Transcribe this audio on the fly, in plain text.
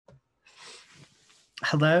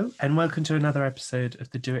Hello, and welcome to another episode of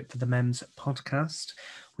the Do It for the Mems podcast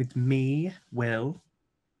with me, Will,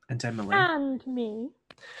 and Emily. And me.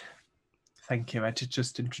 Thank you. I did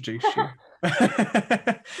just introduce you.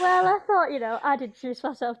 Well, I thought, I'd introduce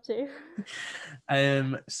myself too.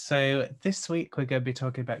 So this week we're going to be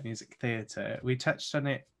talking about music theatre. We touched on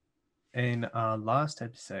it in our last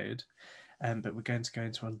episode, but we're going to go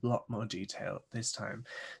into a lot more detail this time.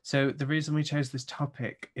 So the reason we chose this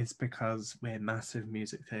topic is because we're massive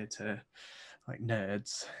music theatre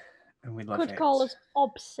nerds, and we love Could call it. us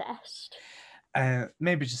obsessed.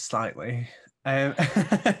 Maybe just slightly.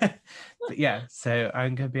 But yeah, so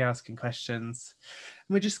I'm going to be asking questions.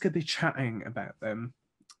 And we're just going to be chatting about them.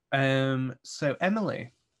 So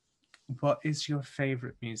Emily, what is your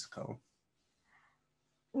favourite musical?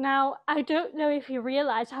 Now, I don't know if you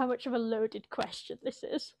realise how much of a loaded question this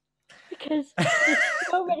is, because there's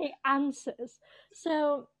so many answers.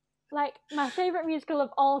 So, my favourite musical of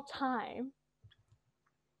all time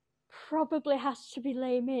probably has to be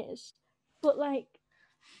Les Mis. But,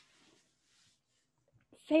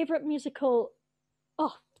 favourite musical...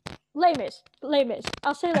 Oh, Les Mis. Les Mis.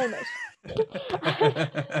 I'll say Les Mis.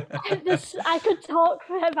 I could talk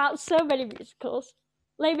about so many musicals.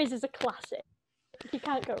 Les Mis is a classic. You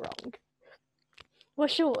can't go wrong.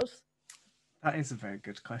 What's yours? That is a very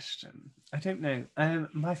good question. I don't know. I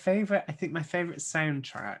think my favourite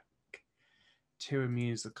soundtrack to a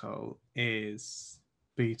musical is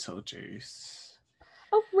Beetlejuice.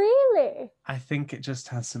 Oh, really? I think it just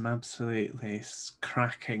has some absolutely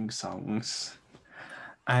cracking songs.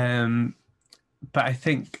 But I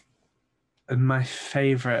think my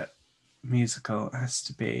favourite musical has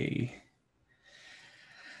to be.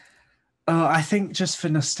 Oh, I think just for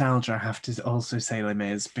nostalgia, I have to also say Les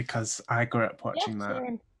Mis because I grew up watching Yes, that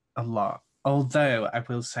same. a lot. Although I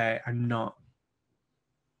will say I'm not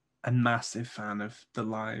a massive fan of the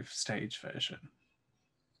live stage version.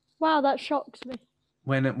 Wow, that shocks me.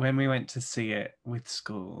 When we went to see it with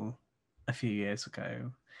school a few years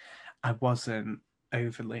ago, I wasn't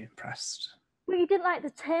overly impressed. Well, you didn't like the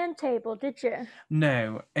turntable, did you?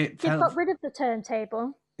 No, it They've got felt. rid of the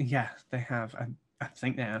turntable. Yeah, they have. I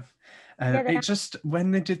think they have. Yeah, they It have. just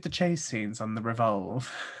when they did the chase scenes on the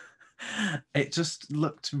Revolve, it just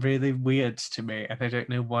looked really weird to me, and I don't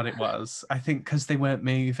know what it was. I think because they weren't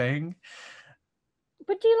moving.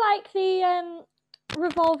 But do you like the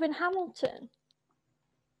revolving Hamilton?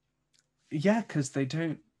 Yeah, because they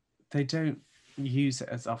don't use it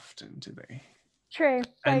as often, do they? True,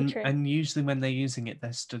 very And true. and usually when they're using it,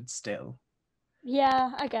 they're stood still.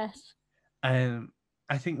 Yeah, I guess. Um,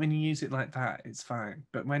 I think when you use it like that, it's fine.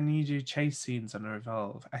 But when you do chase scenes on a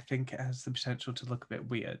Revolve, I think it has the potential to look a bit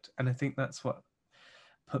weird, and I think that's what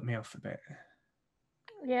put me off a bit.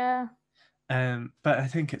 Yeah. But I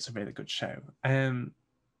think it's a really good show.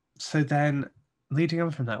 So then, leading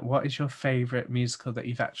on from that, what is your favourite musical that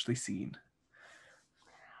you've actually seen?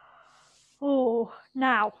 Oh,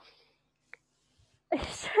 now.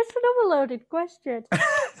 It's another loaded question.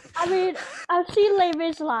 I mean, I've seen Les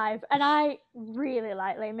Mis live, and I really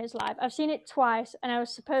like Les Mis live. I've seen it twice, and I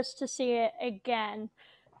was supposed to see it again,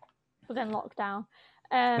 but then lockdown.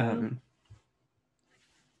 Um, Um,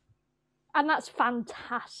 and that's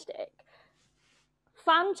fantastic.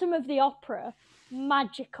 Phantom of the Opera,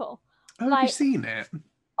 magical. oh, have you Like, seen it?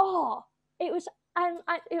 oh, it was. I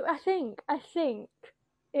think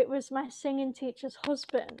it was my singing teacher's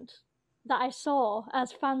husband that I saw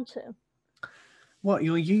as Phantom. What,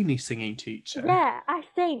 your uni singing teacher? Yeah, I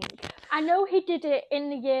think. I know he did it in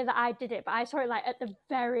the year that I did it, but I saw it like at the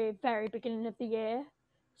very, very beginning of the year.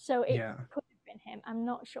 So it Yeah, could have been him. I'm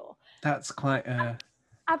not sure. that's quite a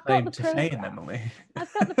I've got claim the to fame, program. Emily.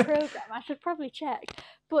 I've got the program. I should probably check.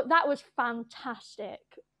 But that was fantastic.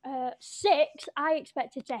 Six, I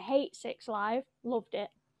expected to hate Six live. Loved it.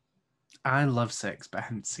 I love Six, but I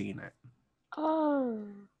haven't seen it. Oh,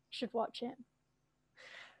 should watch it.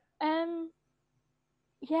 Um,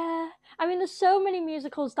 yeah. I mean, there's so many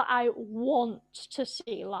musicals that I want to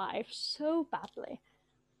see live so badly.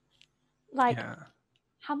 Like Yeah.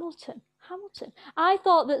 Hamilton. Hamilton. I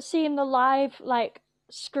thought that seeing the live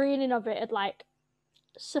screening of it had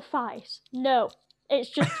suffice. No, it's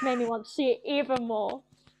just made me want to see it even more.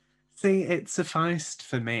 See, it sufficed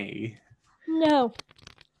for me. No,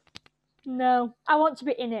 no. I want to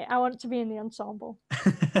be in it. I want to be in the ensemble.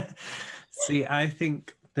 See, I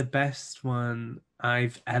think the best one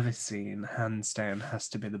I've ever seen, hands down, has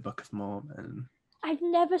to be the Book of Mormon. I've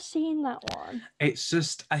never seen that one. It's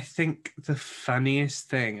just, I think, the funniest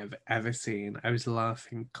thing I've ever seen. I was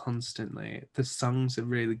laughing constantly. The songs are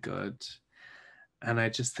really good. and I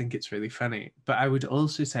just think it's really funny. But I would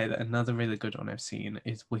also say that another really good one I've seen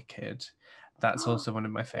is Wicked. That's also one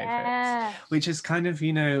of my favorites, Yes. which is kind of,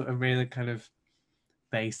 you know, a really kind of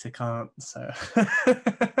basic answer.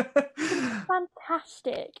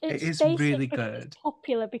 Fantastic. It It's is basic really because it's good.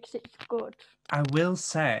 popular because it's good. I will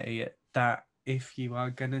say that if you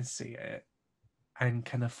are going to see it and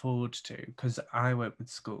can afford to, because I went with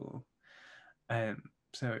school,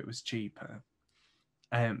 so it was cheaper.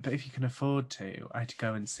 But if you can afford to, I'd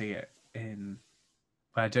go and see it in.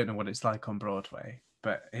 Well, I don't know what it's like on Broadway,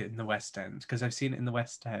 but in the West End, because I've seen it in the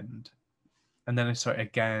West End, and then I saw it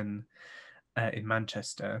again in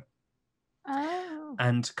Manchester. Oh.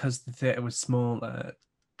 And because the theatre was smaller,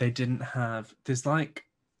 they didn't have. There's like,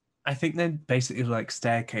 I think they're basically like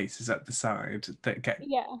staircases at the side that get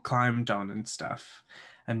Yeah. climbed on and stuff,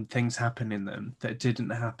 and things happen in them that didn't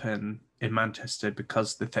happen in Manchester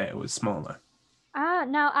because the theatre was smaller.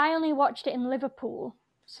 Now I only watched it in Liverpool,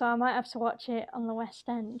 so I might have to watch it on the West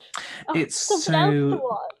End. Oh, It's something else to so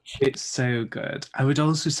watch. it's so good. I would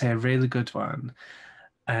also say a really good one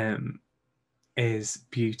um, is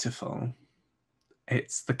Beautiful.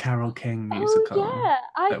 It's the Carole King Oh musical yeah,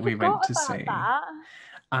 I that we went forgot to about see. that.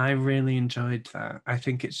 I really enjoyed that. I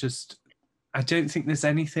think it's just, I don't think there's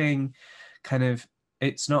anything kind of,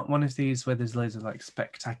 it's not one of these where there's loads of like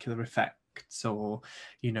spectacular effects or,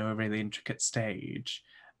 you know, a really intricate stage.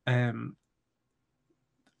 Um,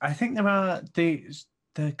 I think there are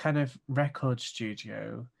the kind of record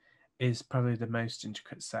studio is probably the most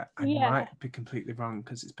intricate set. I Yeah, might be completely wrong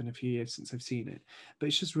because it's been a few years since I've seen it, but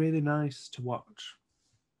it's just really nice to watch.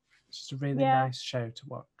 It's just a really yeah. nice show to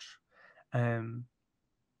watch. Um,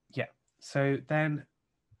 yeah. So then,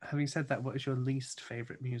 having said that, what is your least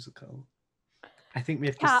favorite musical? I think we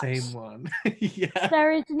have the same Cats. one. Yeah.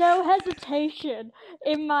 There is no hesitation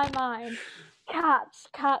in my mind. Cats,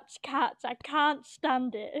 cats, cats. I can't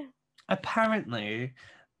stand it. Apparently,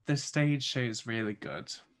 the stage show is really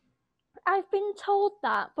good. I've been told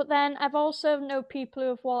that, but then I've also known people who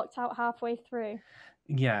have walked out halfway through.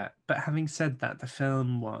 Yeah, but having said that, the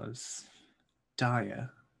film was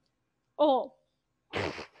dire. Oh, the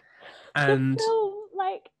And film,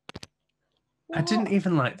 like, I didn't what?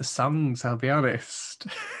 even like the songs, I'll be honest.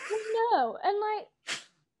 No, and like,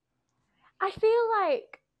 I feel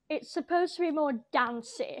like it's supposed to be more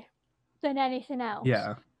dancey than anything else.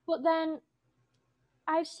 Yeah. But then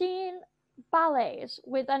I've seen ballets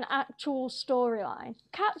with an actual storyline.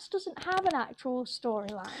 Cats doesn't have an actual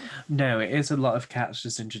storyline. No, it is a lot of cats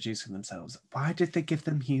just introducing themselves. Why did they give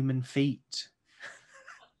them human feet?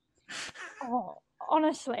 Oh,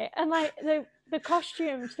 honestly, and like the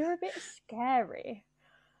costumes, they're a bit scary.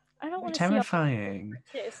 I don't want to see all Terrifying.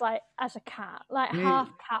 it's like as a cat, like They half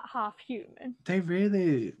cat, half human. they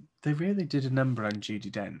really they really did a number on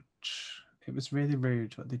Judi Dench. It was really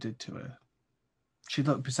rude what they did to her. She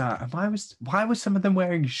looked bizarre. And why was some of them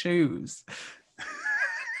wearing shoes?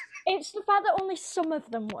 It's the fact that only some of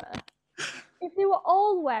them were. If they were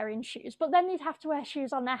all wearing shoes, but then they'd have to wear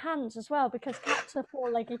shoes on their hands as well because cats are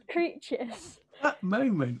four-legged creatures. That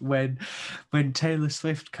moment when Taylor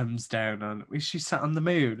Swift comes down on, she's sat on the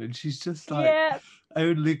moon and she's just like Yeah,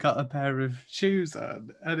 only got a pair of shoes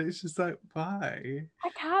on, and it's just like, why? I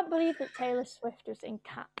can't believe that Taylor Swift was in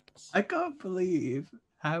Cats. I can't believe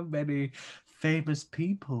how many famous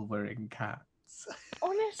people were in Cats.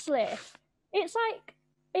 Honestly, it's like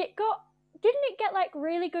it got. Didn't it get like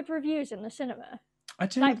really good reviews in the cinema? I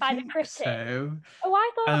don't Like by the think critics. so. Oh,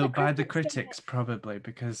 I thought Oh, the by the critics critics probably,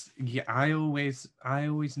 because yeah, I always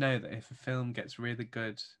know that if a film gets really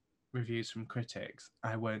good reviews from critics,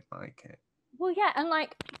 I won't like it. Well, yeah, and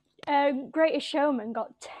like Greatest Showman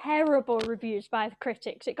got terrible reviews by the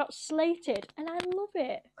critics. It got slated, and I love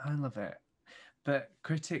it. I love it. But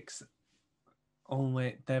critics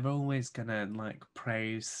they're always gonna like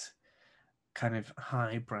praise kind of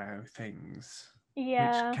highbrow things, which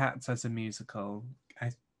Yeah, Cats as a musical,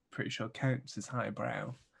 I'm pretty sure counts as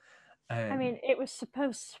highbrow. I mean, it was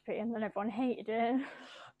supposed to be, and then everyone hated it.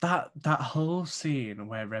 That whole scene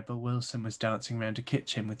where Rebel Wilson was dancing around a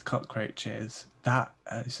kitchen with cockroaches, that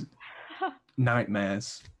is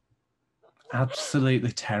nightmares.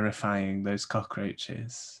 Absolutely terrifying, those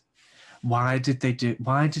cockroaches. Why did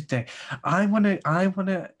they I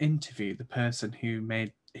wanna interview the person who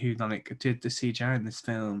like did the CGI in this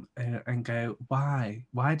film, and go, why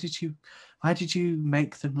did you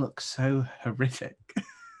make them look so horrific?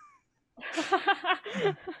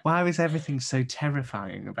 Why was everything so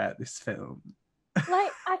terrifying about this film?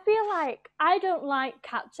 Like, I feel like I don't like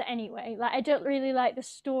Cats anyway. Like, I don't really like the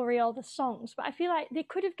story or the songs, but I feel like they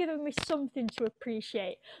could have given me something to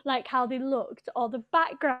appreciate, like how they looked, or the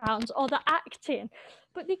backgrounds, or the acting.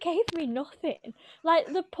 But they gave me nothing. Like,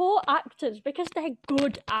 the poor actors, because they're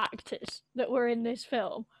good actors that were in this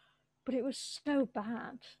film, but it was so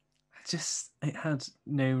bad. It had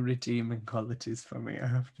no redeeming qualities for me, I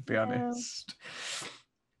have to be No. honest.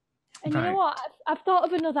 And you know Right. what? I've thought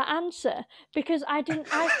of another answer because I didn't.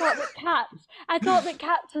 I thought that Cats. I thought that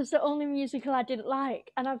Cats was the only musical I didn't like,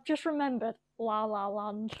 and I've just remembered La La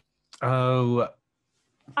Land. Oh,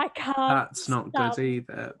 I can't that's not good stand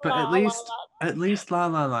either. But La La Land. at least La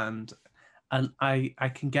La Land, and I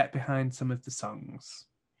can get behind some of the songs.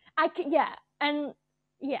 I can, yeah, and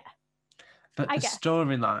yeah, But I the guess.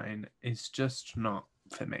 storyline is just not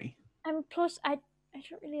for me. And plus, I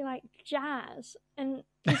don't really like jazz, and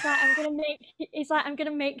he's like, I'm gonna make. He's like, I'm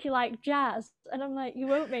gonna make you like jazz, and I'm like, you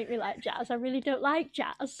won't make me like jazz. I really don't like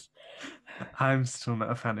jazz. I'm still not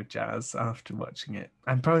a fan of jazz after watching it.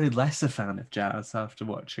 I'm probably less a fan of jazz after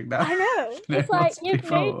watching that I know. than I It's like was you've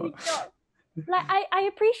made before. me not. Like I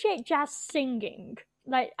appreciate jazz singing.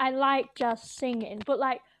 Like I like jazz singing, but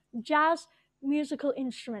like jazz musical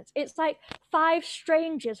instruments, it's like five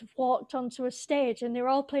strangers have walked onto a stage and they're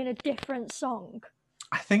all playing a different song.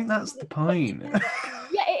 I think that's the point.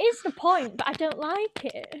 Yeah, it is the point, but I don't like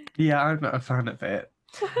it. Yeah, I'm not a fan of it.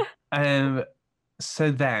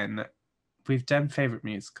 So then we've done favorite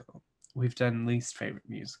musical. We've done least favorite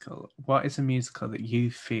musical. What is a musical that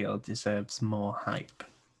you feel deserves more hype?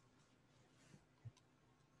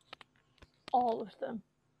 All of them.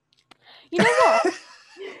 You know what?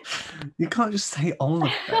 You can't just say all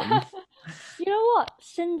of them. You know what?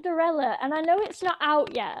 Cinderella, and I know it's not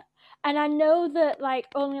out yet, and I know that like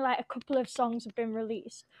only like a couple of songs have been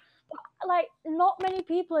released, but like not many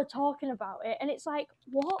people are talking about it, and it's like,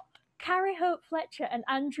 what? Carrie Hope Fletcher and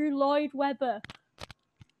Andrew Lloyd Webber.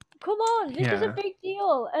 Come on, this is a Yeah. big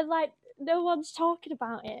deal, and like no one's talking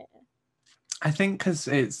about it. I think because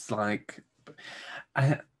it's like,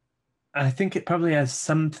 I think it probably has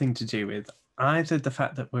something to do with either the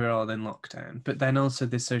fact that we're all in lockdown, but then also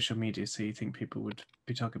the social media, so you think people would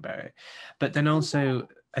be talking about it. But then also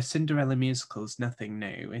a Cinderella musical is nothing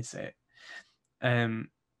new, is it?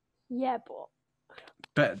 Yeah,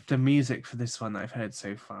 But the music for this one that I've heard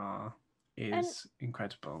so far is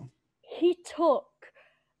incredible. he took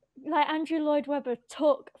like Andrew Lloyd Webber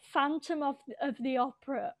took Phantom of the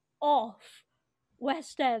Opera off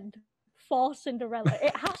West End for Cinderella.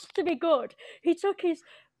 It has to be good. He took his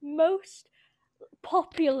most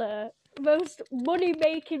popular, most money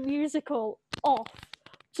making musical off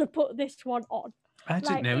to put this one on. I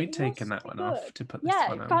didn't Like, know it he'd taken must that be one good. off to put this Yeah,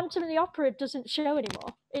 one on. Phantom of the Opera doesn't show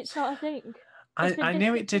anymore. It's not a thing. I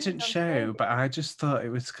knew it discontinued didn't on show, streaming. but I just thought it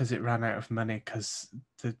was because it ran out of money because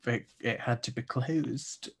it had to be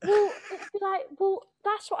closed. Well, it'd be like, well,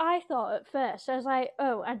 that's what I thought at first. I was like,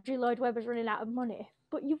 oh, Andrew Lloyd Webber's running out of money.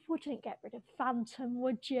 But you wouldn't get rid of Phantom,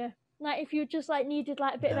 would you? Like, if you just like needed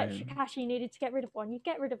like a bit of extra cash and you needed to get rid of one, you'd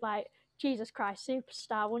get rid of like Jesus Christ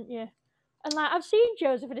Superstar, wouldn't you? And like, I've seen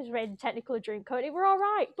Joseph and his Rain Technicolor Dreamcoat, it were all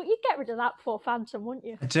right, but you'd get rid of that before Phantom, wouldn't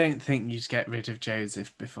you? I don't think you'd get rid of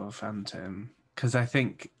Joseph before Phantom because I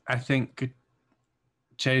think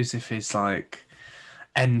Joseph is like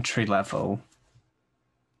entry level.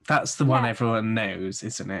 That's the one everyone knows,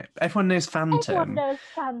 isn't it? Everyone knows Phantom. Everyone knows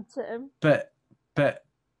Phantom. But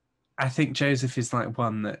I think Joseph is like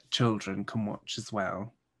one that children can watch as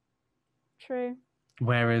well. True.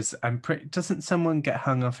 Whereas doesn't someone get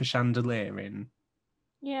hung off a chandelier in?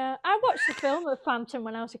 Yeah, I watched the film of Phantom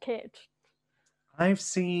when I was a kid. I've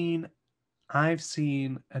seen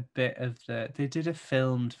a bit of they did a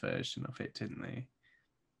filmed version of it, didn't they?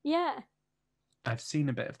 Yeah. I've seen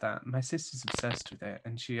a bit of that. My sister's obsessed with it,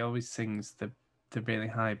 and she always sings the really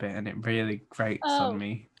high bit, and it really grates on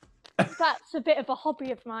me. That's a bit of a hobby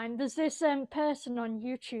of mine. There's this person on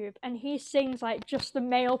YouTube, and he sings like just the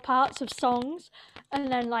male parts of songs,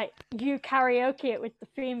 and then like you karaoke it with the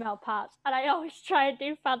female parts. And I always try and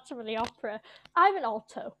do Phantom of the Opera. I'm an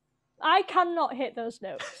alto. I cannot hit those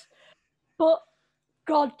notes, but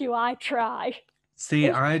God, do I try. See,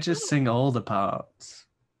 I just sing all the parts.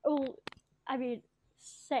 Oh, I mean,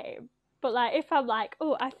 same. But like, if I'm like,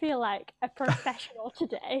 oh, I feel like a professional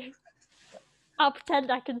today, I'll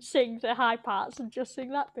pretend I can sing the high parts and just sing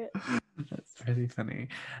that bit. That's really funny.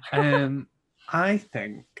 I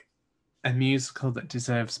think a musical that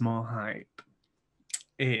deserves more hype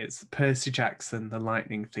is Percy Jackson, The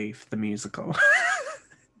Lightning Thief, the musical.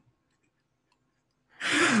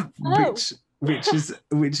 which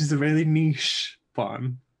is a really niche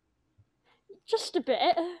one. just a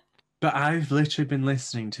bit. But I've literally been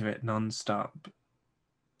listening to it non-stop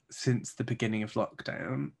since the beginning of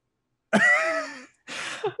lockdown.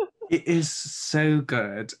 It is so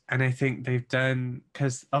good, and I think they've done,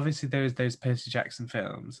 because obviously there was those Percy Jackson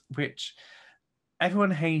films, which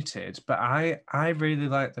everyone hated, but I really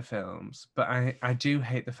like the films, but I do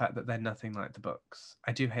hate the fact that they're nothing like the books.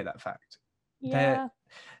 I do hate that fact. They're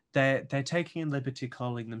Yeah. they're taking a liberty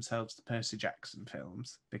calling themselves the Percy Jackson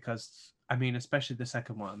films because I mean, especially the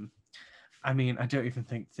second one. I mean, I don't even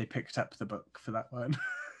think they picked up the book for that one.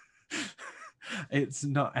 It's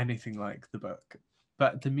not anything like the book,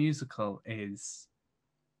 but the musical is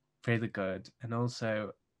really good and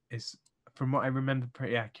also is, from what I remember,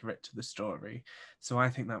 pretty accurate to the story. So I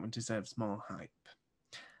think that one deserves more hype.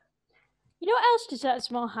 You know what else deserves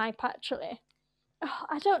more hype, actually? Oh,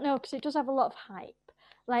 I don't know, because it does have a lot of hype.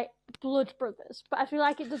 Like Blood Brothers, but I feel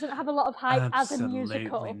like it doesn't have a lot of hype as a Absolutely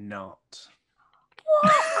musical. not.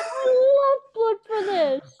 What? I love Blood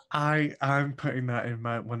Brothers. I'm putting that in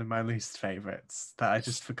my one of my least favorites that I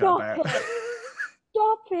just forgot Stop about. it.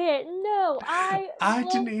 Stop it. No, I I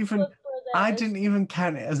love didn't even Blood I Brothers. didn't even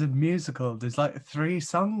count it as a musical. There's like 3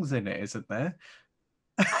 songs in it, isn't there?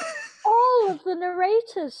 All of the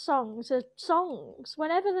narrator's songs are songs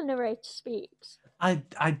whenever the narrator speaks. I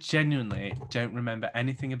genuinely don't remember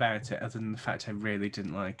anything about it other than the fact I really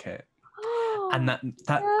didn't like it. And Oh,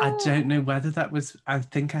 that I don't no. know whether that was, I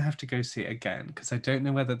think I have to go see it again because I don't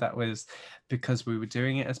know whether that was because we were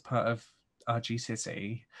doing it as part of our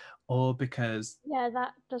GCSE or because Yeah,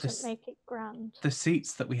 that doesn't the make it grand. the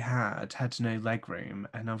seats that we had no leg room,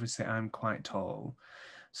 and obviously I'm quite tall,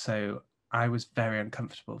 so I was very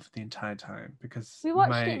uncomfortable for the entire time because We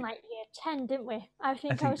watched it in like year 10, didn't we? I I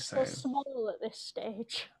think I think was still so. small at this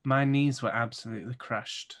stage. My knees were absolutely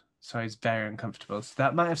crushed, so I was very uncomfortable. So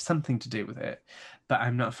that might have something to do with it, but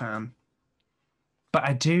I'm not a fan. But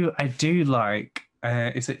I do like.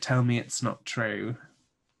 Is it Tell Me It's Not True?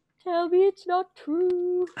 Tell me it's not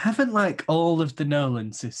true. Haven't like all of the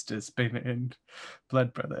Nolan sisters been in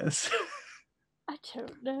Blood Brothers? I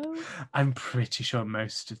don't know. I'm pretty sure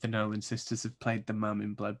most of the Nolan sisters have played the mum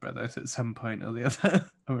in Blood Brothers at some point or the other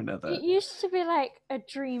or It another. used to be like a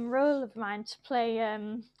dream role of mine to play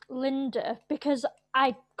Linda because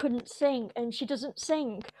I couldn't sing and she doesn't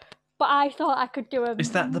sing. But I thought I could do a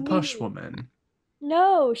Is that the posh mean. woman?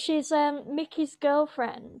 No, she's Mickey's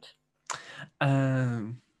girlfriend.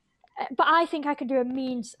 Um, But I think I could do a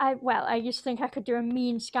mean. I used to think I could do a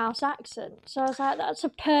mean Scouse accent. So I was like, that's a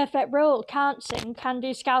perfect role. Can't sing, can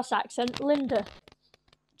do Scouse accent. Linda.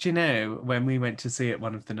 do you know when we went to see it,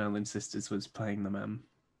 one of the Nolan sisters was playing the mum?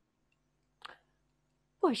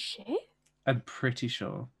 Was she? I'm pretty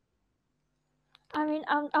sure. I mean,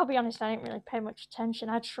 I'll be honest. I didn't really pay much attention.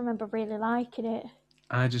 I just remember really liking it.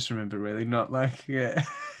 I just remember really not liking it.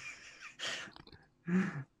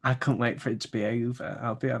 I couldn't wait for it to be over,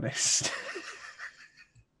 I'll be honest.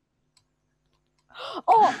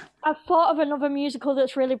 Oh, I've thought of another musical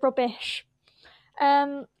that's really rubbish.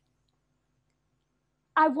 Um,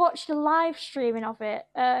 I watched a live streaming of it.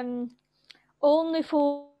 Only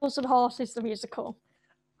Fools and Horses, the musical.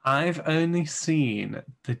 I've only seen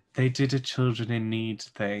that they did a Children in Need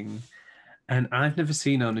thing, and I've never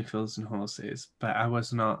seen Only Fools and Horses, but I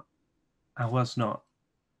was not,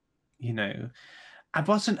 you know, I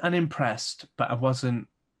wasn't unimpressed, but I wasn't,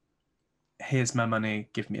 here's my money,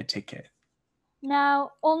 give me a ticket.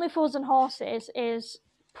 Now, Only Fools and Horses is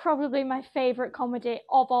probably my favourite comedy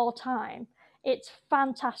of all time. It's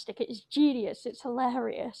fantastic. It's genius. It's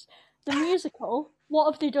hilarious. The musical,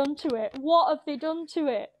 what have they done to it? What have they done to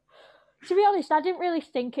it? To be honest, I didn't really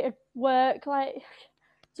think it'd work. Like,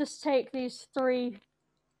 just take these 3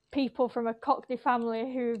 people from a Cockney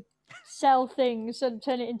family who sell things and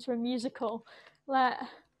turn it into a musical. Like,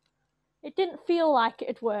 it didn't feel like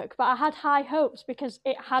it'd work, but I had high hopes because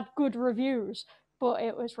it had good reviews. But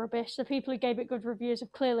it was rubbish. The people who gave it good reviews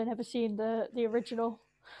have clearly never seen the original.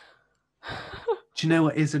 Do you know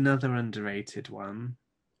what is another underrated one?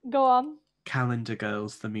 Go on. Calendar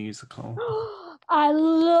Girls, the musical. I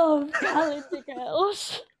love Calendar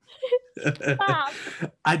Girls. Fab.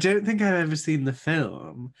 I don't think I've ever seen the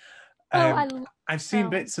film. Oh, I Um, love I've seen film.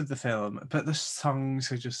 bits of the film, but the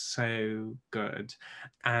songs are just so good,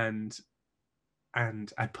 and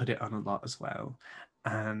I put it on a lot as well.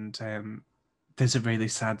 And there's a really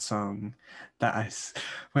sad song that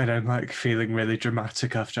when I'm like feeling really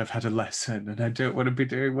dramatic after I've had a lesson and I don't want to be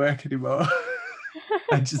doing work anymore,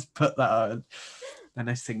 I just put that on and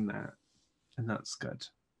I sing that, and that's good.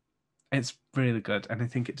 It's really good, and I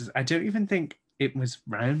think it does. I don't even think it was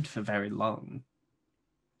round for very long.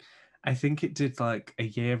 I think it did like a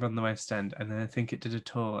year on the West End, and then I think it did a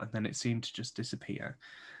tour, and then it seemed to just disappear.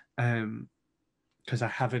 Because I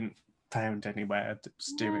haven't found anywhere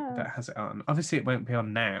that's doing No. that has it on. Obviously, it won't be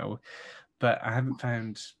on now, but I haven't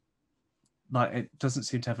found like it doesn't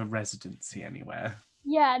seem to have a residency anywhere.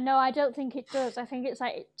 Yeah, no, I don't think it does. I think it's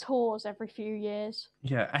like it tours every few years.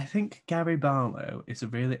 Yeah, I think Gary Barlow is a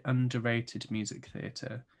really underrated music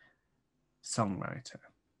theatre songwriter.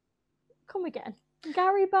 Come again.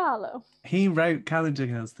 Gary Barlow. He wrote Calendar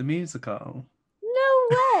Girls the musical.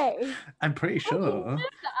 No way. I'm pretty I didn't know sure.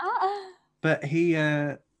 that. But he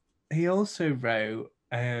also wrote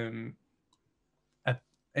a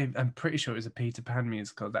I'm pretty sure it was a Peter Pan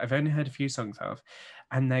musical that I've only heard a few songs of,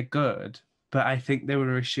 and they're good. But I think there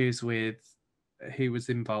were issues with who was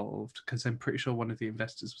involved because I'm pretty sure one of the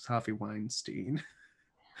investors was Harvey Weinstein.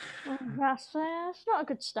 That's not a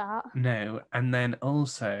good start. No, and then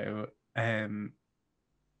also on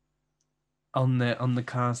the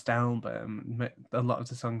cast album, a lot of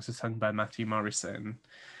the songs are sung by Matthew Morrison,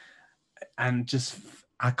 and just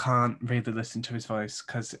I can't really listen to his voice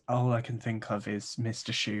because all I can think of is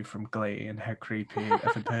Mr. Shoe from Glee and how creepy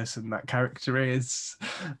of a person that character is.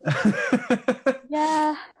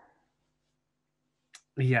 Yeah.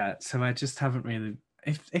 Yeah, so I just haven't really.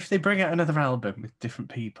 If they bring out another album with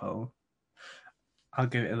different people, I'll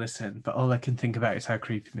give it a listen. But all I can think about is how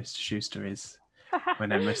creepy Mr. Schuster is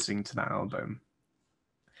when I'm listening to that album.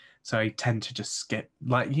 So I tend to just skip,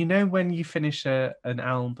 like, you know, when you finish an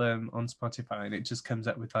album on Spotify and it just comes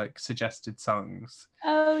up with like suggested songs.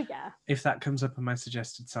 Oh yeah. If that comes up on my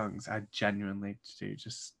suggested songs, I genuinely do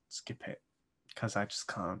just skip it because I just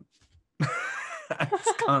can't. I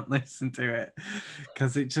just can't listen to it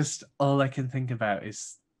because it just all I can think about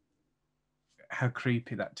is how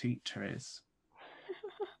creepy that teacher is.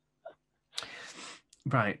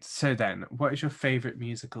 Right. So then, what is your favorite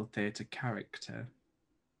musical theatre character?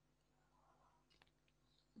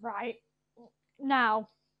 Right. Now,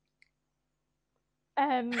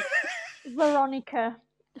 Veronica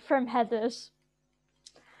from Heathers.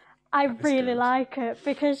 I That was really good. like her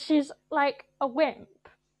because she's like a wimp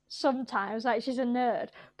sometimes, like she's a nerd.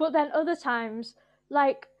 But then other times,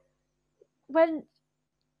 like when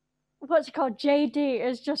what's it called? JD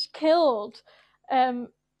has just killed Rayam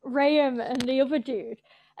and the other dude.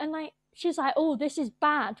 And like she's like, oh, this is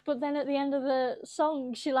bad. But then at the end of the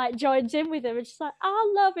song, she like joins in with him and she's like,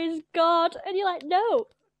 our love is God. And you're like, no,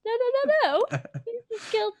 no, no, no, no. He's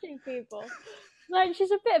just killed two people. Like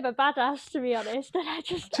she's a bit of a badass, to be honest. And I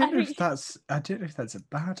don't know if that's a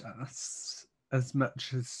badass as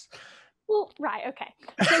much as well, right, okay.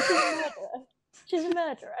 So she's a murderer. She's a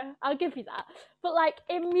murderer. I'll give you that. But like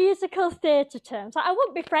in musical theatre terms, like, I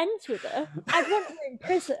wouldn't be friends with her. I'd want her in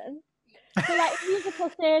prison. But like in musical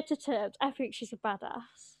theatre terms, I think she's a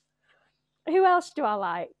badass. Who else do I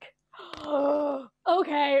like?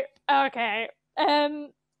 Okay.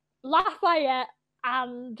 Lafayette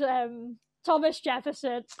and Thomas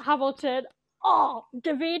Jefferson, Hamilton. Oh,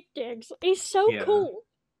 David Diggs. He's so Yeah. cool.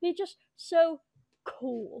 He's just so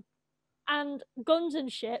cool. And Guns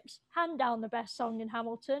and Ships, hand down the best song in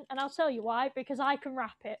Hamilton, and I'll tell you why, because I can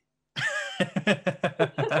rap it.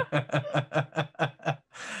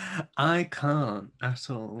 I can't at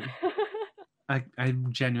all. I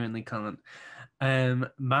genuinely can't.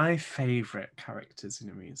 My favorite characters in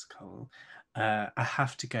a musical, I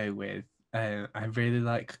have to go with. I really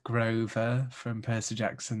like Grover from Percy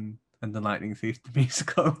Jackson and the Lightning Thief the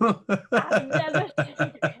musical. I've never seen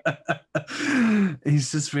it.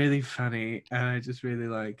 He's just really funny, and I just really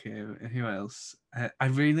like him. Who else? I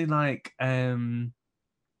really like. Oh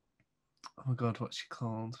my god, what's she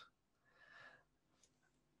called?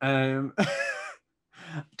 To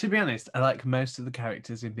be honest, I like most of the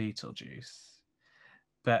characters in Beetlejuice,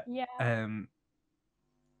 but Yeah.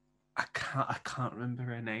 I can't remember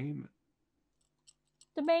her name.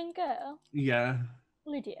 The main girl, Yeah,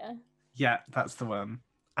 Lydia. yeah, that's the one.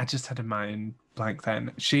 I just had a mind blank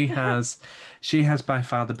then. She has by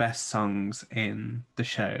far the best songs in the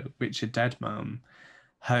show, which are Dead Mum,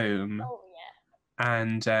 Home, Oh yeah.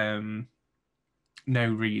 and No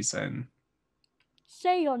Reason.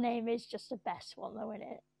 Say Your Name is just the best one, though, isn't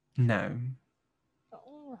it? No.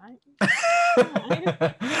 All right.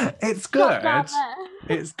 It's Drop good. that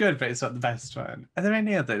there. It's good, but it's not the best one. Are there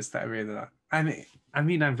any others that I really like? I mean,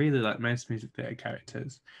 I really like most music theatre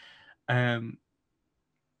characters. I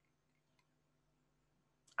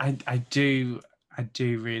do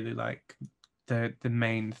really like the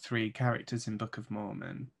main three characters in Book of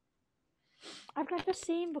Mormon. I've never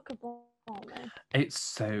seen Book of Mormon. It's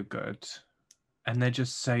so good. And they're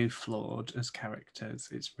just so flawed as characters.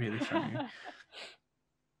 It's really funny.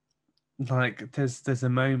 like there's a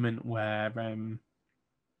moment where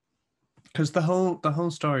because the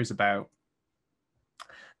whole story is about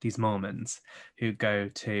these Mormons who go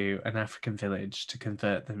to an African village to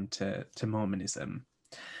convert them to Mormonism.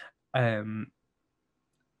 Um,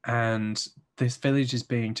 and this village is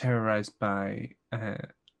being terrorized by,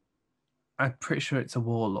 I'm pretty sure it's a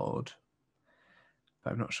warlord,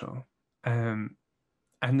 but I'm not sure. And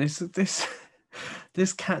this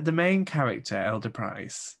this cat, the main character, Elder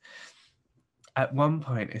Price, at one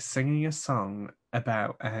point is singing a song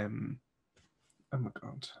about oh my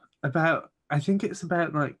god, about I think it's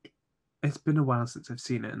about like it's been a while since I've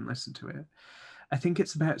seen it and listened to it. I think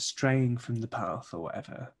it's about straying from the path or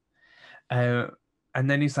whatever. Uh, and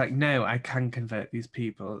then he's like, no, I can convert these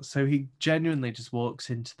people. So he genuinely just walks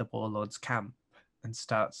into the warlord's camp and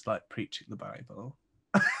starts like preaching the Bible.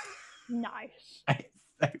 Nice. It's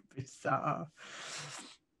so bizarre.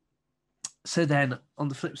 So then, on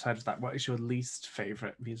the flip side of that, what is your least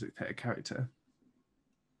favourite music theatre character?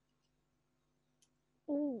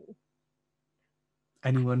 Ooh.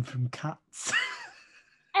 Anyone from Cats?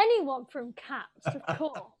 Anyone from Cats, of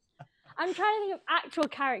course. I'm trying to think of actual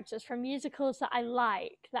characters from musicals that I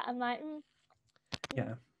like that I'm like,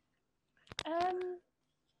 Yeah.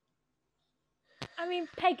 I mean,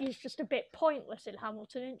 Peggy's just a bit pointless in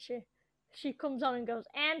Hamilton, isn't she? She comes on and goes,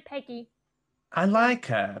 and Peggy. I like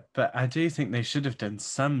her, but I do think they should have done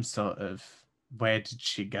some sort of where did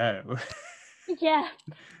she go? Yeah.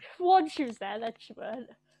 Once she was there, then she weren't.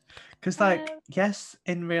 Because, like, yes,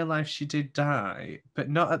 in real life she did die, but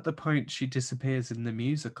not at the point she disappears in the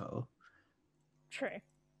musical. True.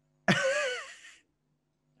 But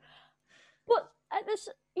at this,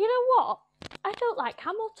 you know what? I don't like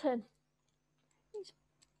Hamilton. He's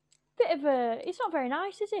a bit of a. He's not very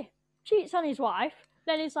nice, is he? Cheats on his wife.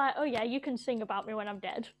 Then he's like, oh yeah, you can sing about me when I'm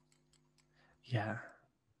dead. Yeah.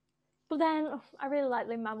 But then I really like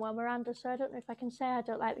Lin-Manuel Miranda, so I don't know if I can say I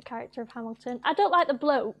don't like the character of Hamilton. I don't like the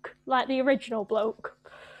bloke, like the original bloke.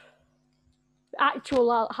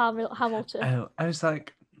 Actual Hamilton. Oh, I was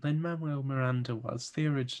like, Lin-Manuel Miranda was the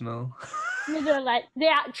original. No, like the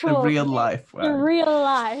actual, the real life one. The real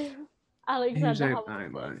life Alexander Who don't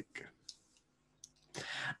Hamilton. I like?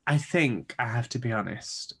 I think I have to be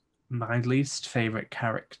honest. My least favorite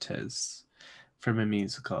characters from a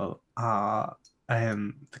musical are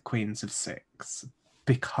the Queens of Six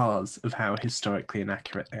because of how historically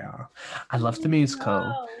inaccurate they are. I love the musical,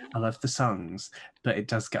 No. I love the songs, but it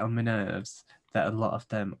does get on my nerves that a lot of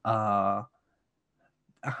them are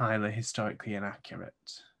highly historically inaccurate.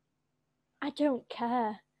 I don't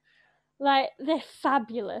care. Like, they're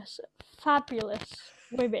fabulous, fabulous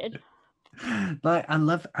women. Like I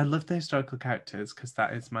love the historical characters because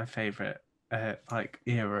that is my favorite like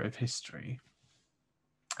era of history.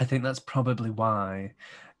 I think that's probably why.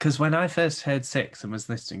 Because when I first heard Six and was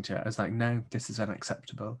listening to it, I was like, no, this is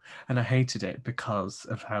unacceptable. And I hated it because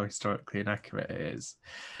of how historically inaccurate it is.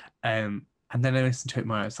 And then I listened to it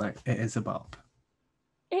more, I was like, it is a bop.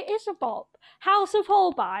 It is a bop. House of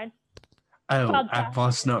Holbein. Oh, Fantastic. I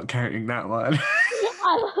was not counting that one.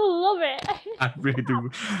 I love it. I really do.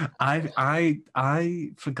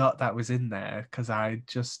 I forgot that was in there because I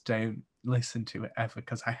just don't listen to it ever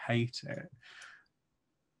because I hate it.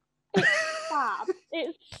 It's fab.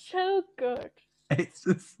 It's so good. It's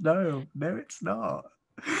just no, it's not.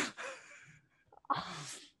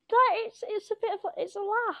 It's a bit of it's a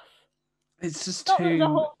laugh. It's just not too. That the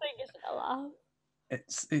whole thing isn't a laugh.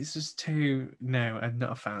 It's just too. No, I'm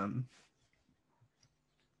not a fan.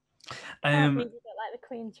 Can't believe you don't like the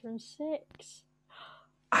Queens from Six.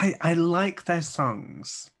 I like their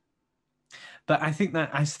songs, but I think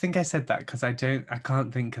I said that because I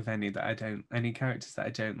can't think of any characters that I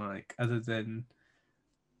don't like other than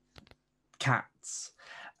Cats.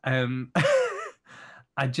 I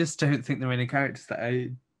just don't think there are any characters that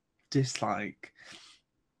I dislike.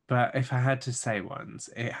 But if I had to say ones,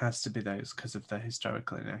 it has to be those because of the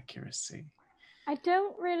historical inaccuracy. I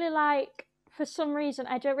don't really like, for some reason,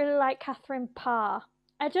 I don't really like Catherine Parr.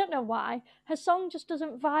 I don't know why. Her song just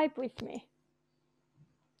doesn't vibe with me.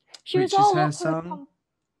 She Which was all is her up song?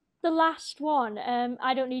 The last one,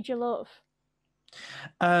 I Don't Need Your Love.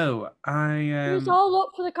 Oh, She was all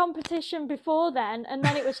up for the competition before then, and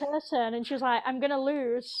then it was her turn, and she was like, I'm going to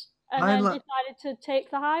lose. And then decided to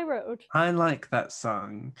take the high road. I like that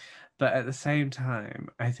song, but at the same time,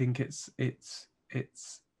 I think it's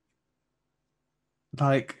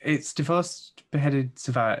like it's divorced, beheaded,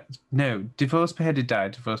 survived. No, divorced, beheaded,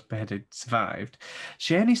 died. Divorced, beheaded, survived.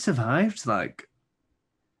 She only survived like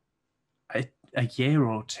a year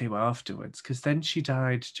or two afterwards, because then she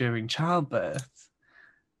died during childbirth.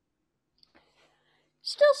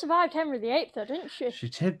 Still survived Henry VIII, though, didn't she? She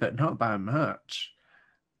did, but not by much,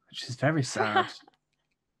 which is very sad.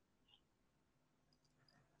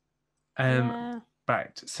 Yeah.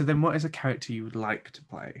 Right. So then, what is a character you would like to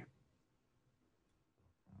play?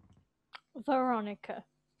 Veronica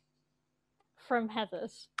from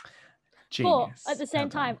Heathers. Genius. But at the same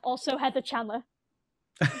time, also Heather Chandler.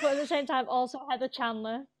 But at the same time, also Heather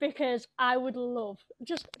Chandler, because I would love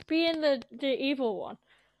just being the evil one.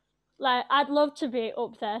 Like, I'd love to be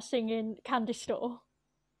up there singing Candy Store.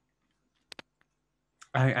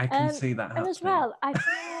 I can see that happening. And as well, I feel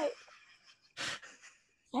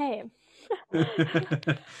like same.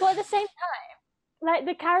 But at the same time, like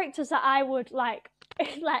the characters that I would like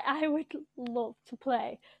I would love to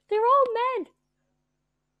play, they're all men.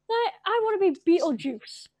 Like, I want to be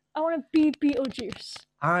Beetlejuice. I want to be Beetlejuice.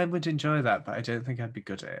 I would enjoy that, but I don't think I'd be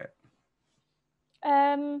good at it.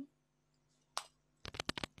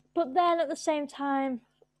 But then at the same time,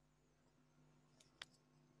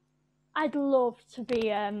 I'd love to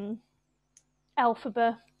be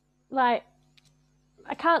Elphaba. Like,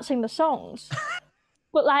 I can't sing the songs,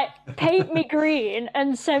 but like, paint me green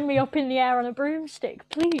and send me up in the air on a broomstick,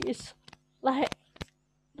 please. Like,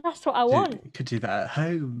 that's what I want. You could do that at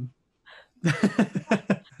home.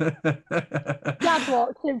 Dad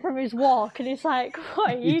walks in from his walk and he's like,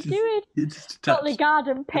 "What are you doing? You just got the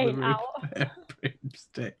garden paint out."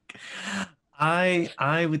 Broomstick.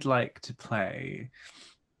 I would like to play.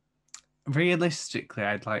 Realistically,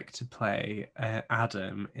 I'd like to play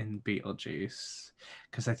Adam in Beetlejuice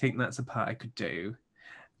because I think that's a part I could do.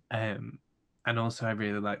 And also, I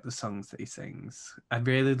really like the songs that he sings. I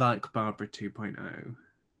really like Barbara 2.0.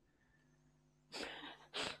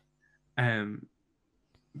 And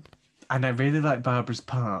I really like Barbara's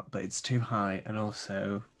part, but it's too high, and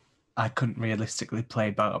also I couldn't realistically play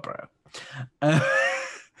Barbara. But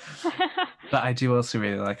I do also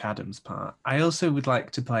really like Adam's part. I also would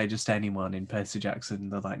like to play just anyone in Percy Jackson,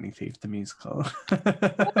 The Lightning Thief, the musical. Will,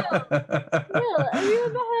 have you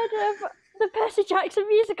ever heard of the Percy Jackson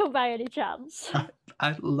musical by any chance?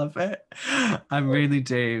 I love it. I really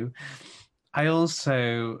do. I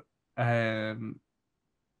also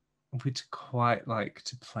would quite like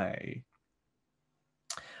to play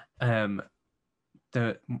the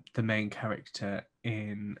main character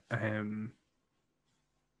in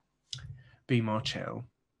Be More Chill.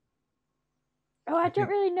 Oh, I don't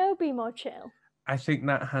really know Be More Chill. I think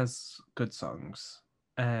that has good songs.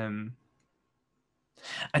 I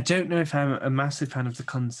don't know if I'm a massive fan of the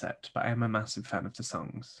concept, but I am a massive fan of the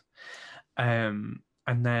songs. And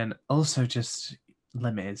then also just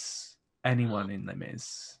Les Mis, anyone in Les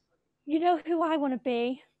Mis. You know who I want to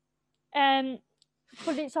be?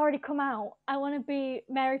 But it's already come out. I want to be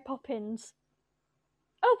Mary Poppins.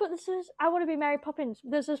 Oh, but I want to be Mary Poppins.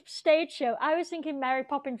 There's a stage show. I was thinking Mary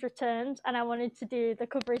Poppins Returns, and I wanted to do The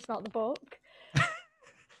Cover Is Not the Book.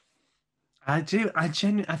 I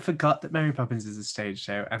forgot that Mary Poppins is a stage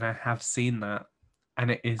show, and I have seen that,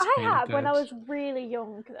 and it is really good. When I was really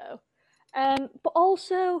young, though. But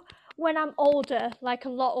also when I'm older, like a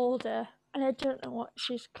lot older, and I don't know what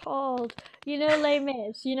she's called. You know, Les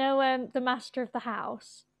Mis. You know, the master of the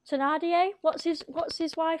house, Thénardier. What's his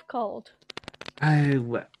wife called?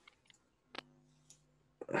 Oh,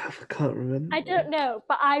 I can't remember. I don't know,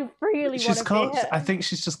 but I really want to be her. I think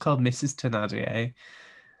she's just called Mrs. Thénardier.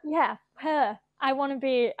 Yeah, her. I want to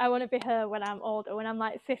be her when I'm older, when I'm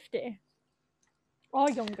like 50 or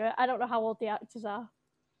younger. I don't know how old the actors are.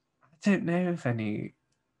 I don't know of any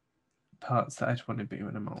parts that I'd want to be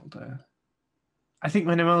when I'm older. I think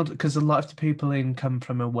when I'm older, because a lot of the people in Come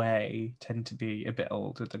From Away tend to be a bit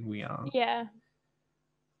older than we are. Yeah.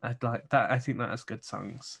 I'd like that. I think that has good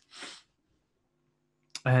songs.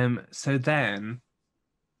 So then,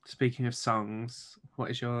 speaking of songs, what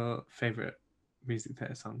is your favourite music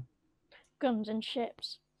theatre song? Guns and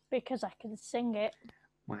Ships, because I can sing it.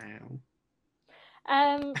 Wow.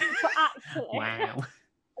 But actually,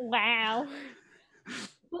 wow.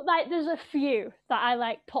 But like, there's a few that I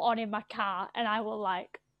like put on in my car, and I will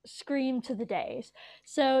like scream to the days.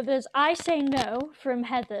 So there's I Say No from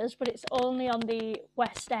Heathers, but it's only on the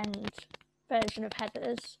West End version of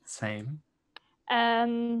Heathers. Same.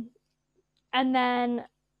 And then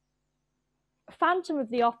Phantom of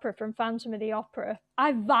the Opera from Phantom of the Opera.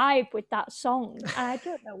 I vibe with that song, and I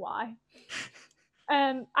don't know why.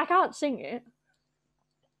 I can't sing it.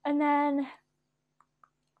 And then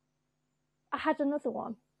I had another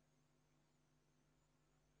one.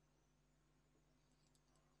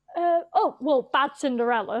 Bad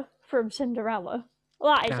Cinderella from Cinderella.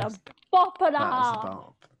 That is a bop and a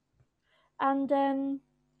half. And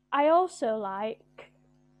I also like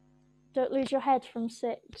Don't Lose Your Head from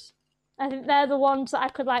Six. I think they're the ones that I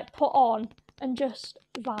could like put on and just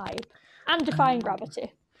vibe. And Defying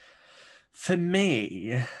Gravity. For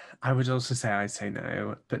me, I would also say I Say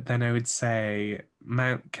No, but then I would say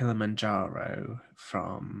Mount Kilimanjaro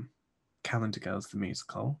from Calendar Girls the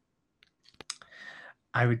musical.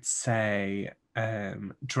 I would say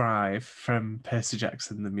Drive from Percy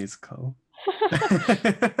Jackson the musical.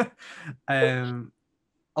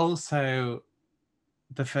 Also,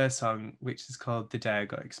 the first song, which is called The Day I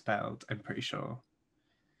Got Expelled, I'm pretty sure,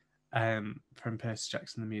 from Percy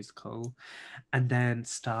Jackson the musical. And then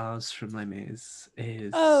Stars from Les Mis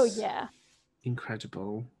is Oh yeah.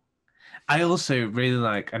 incredible. I also really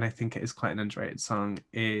like, and I think it is quite an underrated song,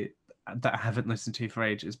 that I haven't listened to for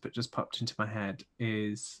ages, but just popped into my head,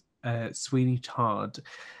 is Sweeney Todd.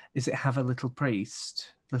 Is it Have a Little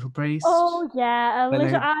Priest? Little Priest? Oh yeah,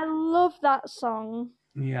 When I love that song.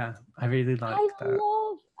 Yeah, I really like that.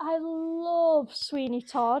 I love Sweeney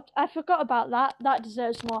Todd. I forgot about that. That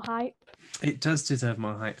deserves more hype. It does deserve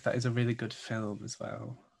more hype. That is a really good film as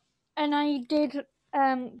well. And I did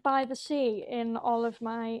By the Sea in all of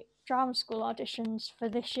my drama school auditions for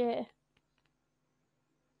this year.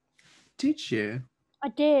 Did you? I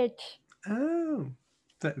did. Oh,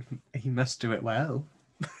 he must do it well.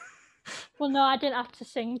 Well, no, I didn't have to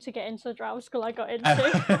sing to get into the drama school I got into.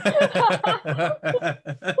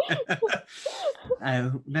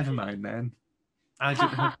 Oh, never mind then. I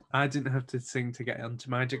didn't have to sing to get onto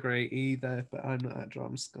my degree either, but I'm not at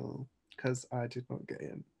drama school because I did not get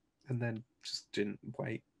in and then just didn't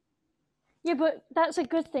wait. Yeah, but that's a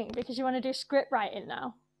good thing because you want to do script writing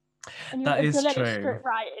now. And you That would is have done true. any script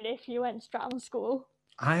writing if you went to drama school.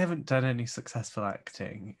 I haven't done any successful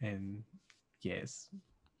acting in years.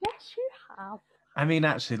 Yes, you have. I mean,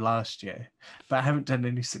 actually, last year, but I haven't done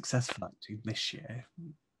any successful acting this year.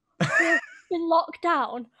 You've been locked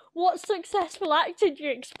down. What successful acting do you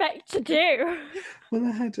expect to do? Well,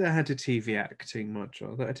 I had a TV acting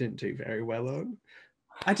module that I didn't do very well on.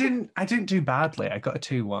 I didn't do badly. I got a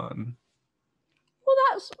 2-1. Well,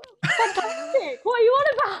 that's fantastic. What are you on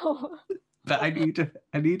about? But I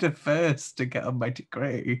need a first to get on my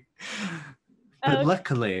degree. But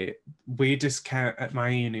luckily, we discount at my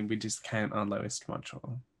uni. We discount our lowest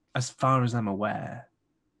module, as far as I'm aware.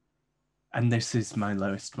 And this is my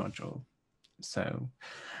lowest module, so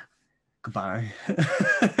goodbye.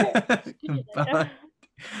 Goodbye.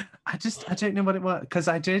 I don't know what it was because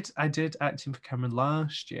I did acting for camera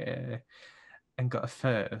last year, and got a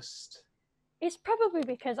first. It's probably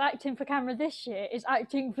because acting for camera this year is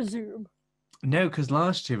acting for Zoom. No, because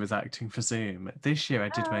last year was acting for Zoom. This year I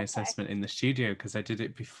did my assessment in the studio because I did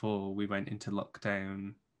it before we went into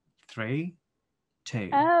lockdown 3,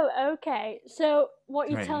 2. Oh, okay. So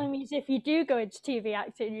what you're telling me is if you do go into TV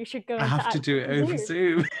acting, you should go into I have to do it over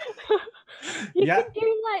Zoom. You can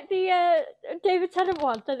do like the David Tennant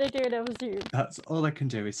one that they're doing over Zoom. That's all I can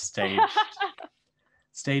do is stage.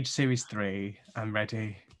 Stage series 3. I'm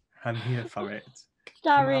ready. I'm here for it.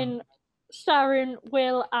 Starring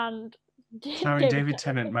Will and starring David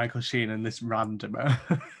Tennant, Michael Sheen, and this randomer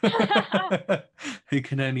who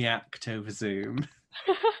can only act over Zoom.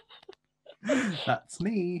 That's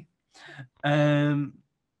me. So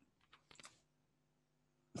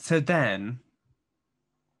then,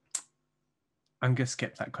 I'm going to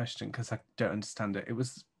skip that question because I don't understand it. It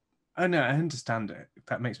was... Oh no, I understand it.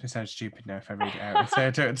 That makes me sound stupid now if I read it out and say I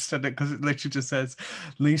don't understand it because it literally just says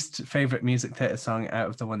least favourite music theatre song out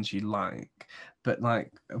of the ones you like. But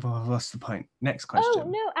like, well, what's the point? Next question. Oh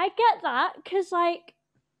no, I get that because like,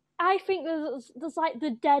 I think there's like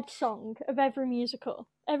the dead song of every musical.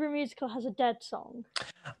 Every musical has a dead song.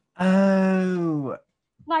 Oh.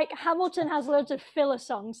 Like Hamilton has loads of filler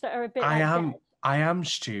songs that are a bit dead. I am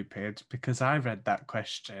stupid because I read that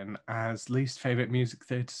question as least favourite music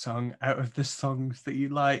theatre song out of the songs that you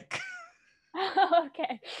like.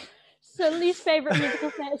 Okay. So least favourite musical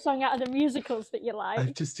theatre song out of the musicals that you like.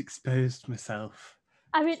 I've just exposed myself.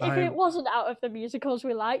 I mean, if it wasn't out of the musicals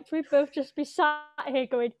we liked, we'd both just be sat here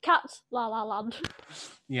going, Cats, La La Land.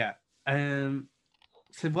 Yeah.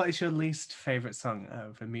 So what is your least favourite song out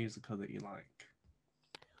of a musical that you like?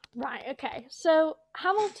 Right, okay. So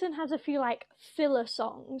Hamilton has a few like filler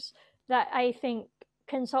songs that I think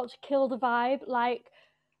can sort of kill the vibe, like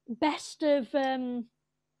Best of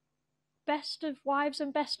Wives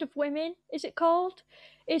and Best of Women, is it called?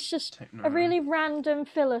 It's just a really random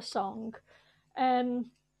filler song. I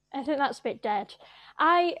think that's a bit dead.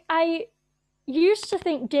 I used to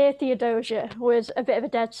think Dear Theodosia was a bit of a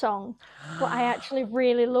dead song, but I actually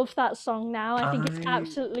really love that song now. I think it's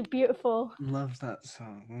absolutely beautiful. Love that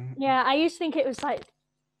song. Yeah, I used to think it was like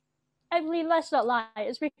Emily, let's not lie.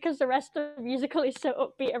 It's because the rest of the musical is so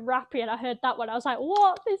upbeat and rappy, and I heard that one. I was like,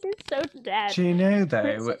 what? This is so dead. Do you know But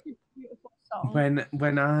it's though, such a beautiful song.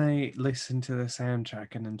 when I listen to the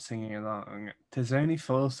soundtrack and I'm singing along, there's only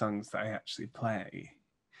 4 songs that I actually play,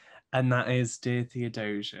 and that is Dear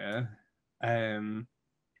Theodosia. Oh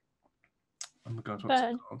my god, what's it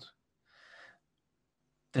Burn. called?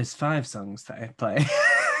 There's 5 songs that I play.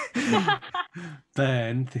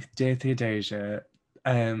 Burn, Dear Theodosia,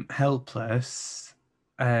 Helpless,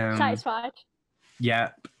 Satisfied.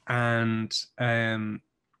 yep, and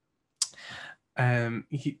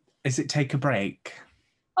is it Take a Break?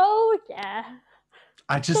 Oh yeah.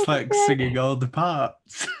 I just Take a like Break. singing all the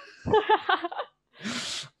parts.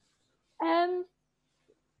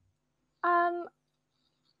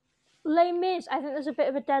 Les Mis. I think there's a bit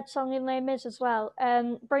of a dead song in Les Mis as well.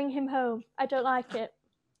 Bring Him Home. I don't like it.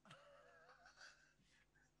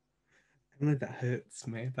 Emily, that hurts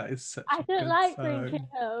me. That is such I a don't good like song. Bring Him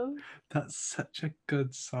Home. That's such a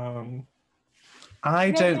good song. I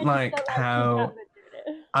Maybe don't just like don't how Hugh Jackman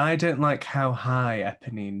doing it. I don't like how high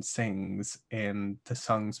Eponine sings in the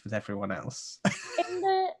songs with everyone else. In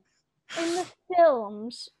the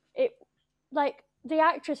films, it like the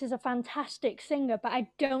actress is a fantastic singer, but I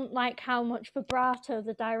don't like how much vibrato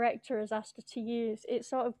the director has asked her to use. It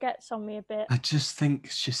sort of gets on me a bit. I just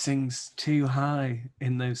think she sings too high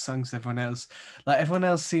in those songs. Everyone else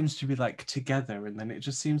seems to be like together, and then it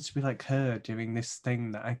just seems to be like her doing this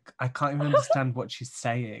thing that I can't even understand what she's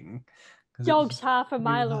saying. Dog's half a too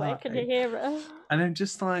mile away. Can you high. hear her? And I'm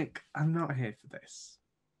just like, I'm not here for this.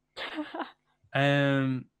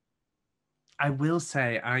 I will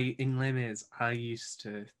say, in Les Mis, I used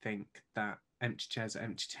to think that Empty Chairs,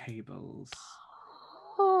 Empty Tables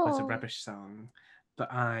was a rubbish song,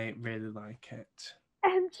 but I really like it.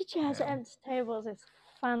 Empty Chairs, Yeah. Empty Tables is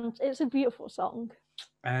it's a beautiful song.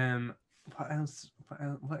 What else?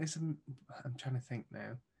 What is? I'm trying to think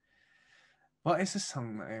now. What is a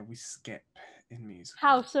song that I always skip in music?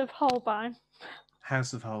 House of Holbein.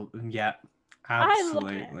 House of Holbein. Yeah,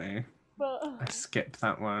 absolutely. I skip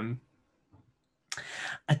that one.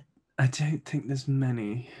 I don't think there's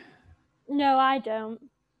many. No, I don't.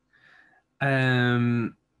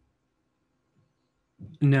 No,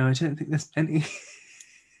 I don't think there's many.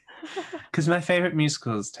 Because my favourite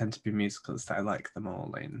musicals tend to be musicals that I like them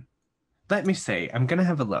all in. Let me see. I'm gonna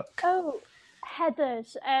have a look. Oh,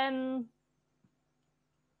 Heathers.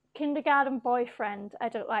 Kindergarten Boyfriend. I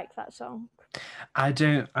don't like that song. I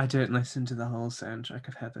don't listen to the whole soundtrack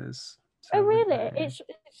of Heathers. So oh really? It's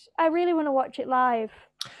I really want to watch it live.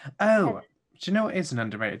 Oh, do you know what is an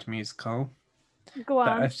underrated musical? Go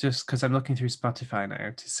on. That's just because I'm looking through Spotify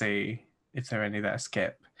now to see if there are any that I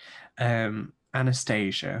skip.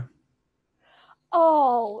 Anastasia.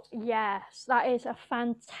 Oh yes, that is a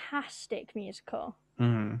fantastic musical.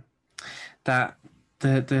 That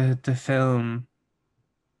the film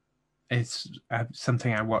is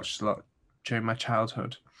something I watched a lot during my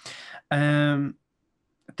childhood.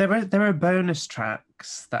 There are bonus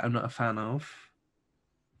tracks that I'm not a fan of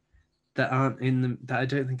that I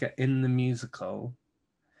don't think are in the musical.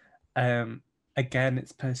 Again,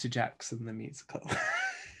 it's Percy Jackson the musical.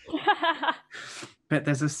 But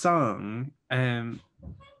there's a song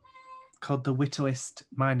called The Whittleist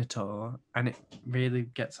Minotaur, and it really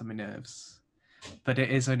gets on my nerves. But it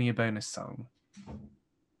is only a bonus song.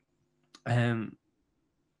 And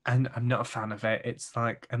I'm not a fan of it. It's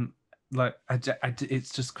like it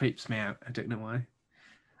just creeps me out. I don't know why.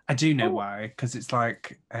 I do know why, because it's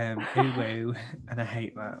like ooh, and I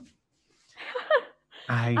hate that.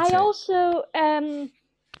 I hate it. Also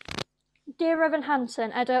Dear Evan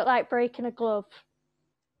Hansen, I don't like Breaking a Glove.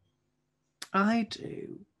 I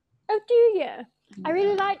do. Oh, do you? Yeah. I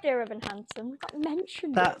really like Dear Evan Hansen. I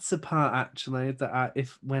mentioned that's a part actually that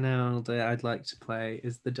when I'm older I'd like to play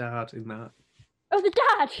is the dad in that. Oh, the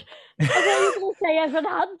dad! I thought you were going to say Evan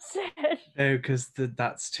Hansen. No, because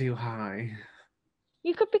that's too high.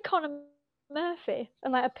 You could be Conor Murphy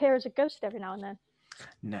and like appear as a ghost every now and then.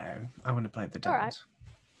 No, I want to play the dad. All right.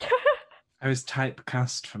 I was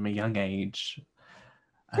typecast from a young age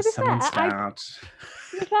as someone's dad.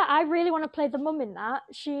 To be fair, I really want to play the mum in that.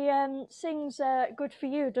 She sings Good For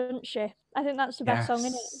You, doesn't she? I think that's the best song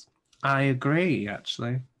in it. I agree,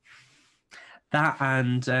 actually. That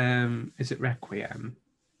and is it Requiem?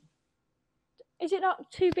 Is it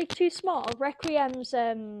not Too Big, Too Small? Requiem's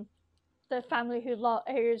the family who's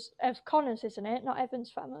of Connor's, isn't it? Not Evan's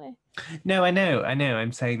family. No, I know.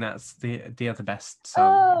 I'm saying that's the other best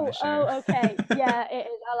song in the show. Oh, okay. Yeah, it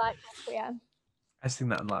is. I like Requiem. I sing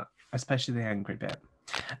that a lot, especially the angry bit.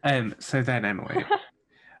 So then, Emily,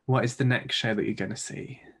 what is the next show that you're going to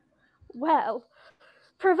see? Well,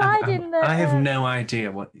 providing that I have no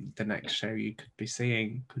idea what the next show you could be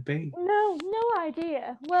seeing could be. no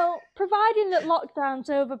idea. Well, providing that lockdown's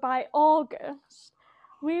over by August,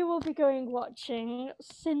 we will be going watching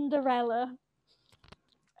Cinderella,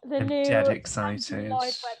 the I'm new dead Andrew excited.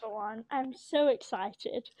 Lloyd Webber one. I'm so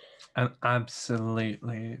excited. I'm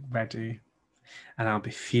absolutely ready. And I'll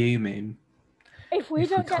be fuming If we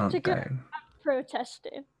don't get to can't go, go. I'm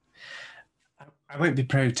protesting. I won't be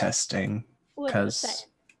protesting We're the because, same.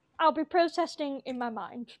 I'll be protesting in my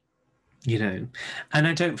mind. you know, and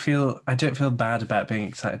I don't feel bad about being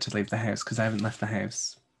excited to leave the house because I haven't left the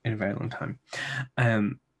house in a very long time.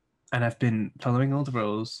 And I've been following all the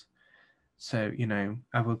rules. So, you know,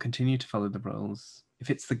 I will continue to follow the rules. If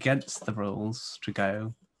it's against the rules to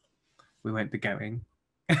go, we won't be going.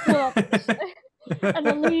 Well, an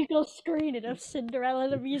illegal screening of Cinderella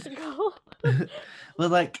the musical. Well,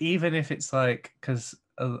 like, even if it's like, because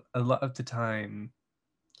a lot of the time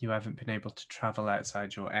you haven't been able to travel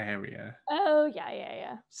outside your area. Oh,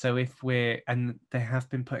 yeah. So if and they have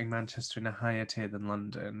been putting Manchester in a higher tier than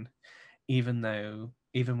London, even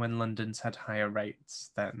when London's had higher rates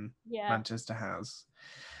than Manchester has.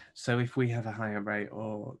 So if we have a higher rate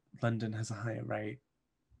or London has a higher rate,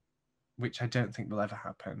 which I don't think will ever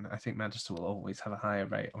happen, I think Manchester will always have a higher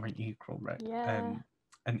rate or an equal rate,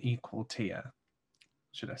 an equal tier,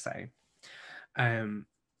 should I say? Then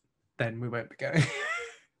we won't be going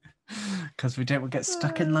because we don't get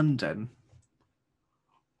stuck in London.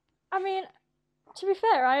 I mean, to be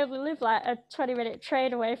fair, I only live like a 20-minute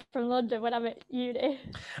train away from London when I'm at uni.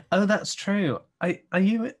 Oh, that's true.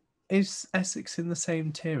 Is Essex in the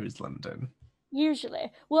same tier as London? Usually.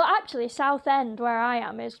 Well, actually, Southend, where I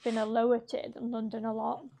am, has been a lower tier than London a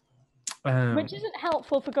lot. Which isn't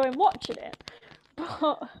helpful for going watching it.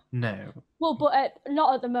 But no. Well, but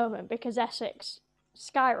not at the moment because Essex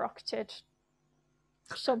skyrocketed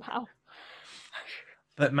somehow.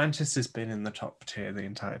 But Manchester's been in the top tier the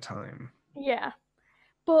entire time. Yeah.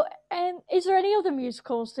 But is there any other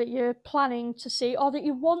musicals that you're planning to see or that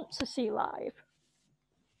you want to see live?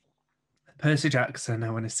 Percy Jackson, I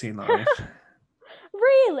want to see live.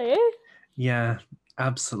 Really? Yeah,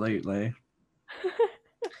 absolutely.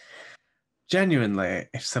 Genuinely,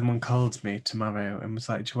 if someone called me tomorrow and was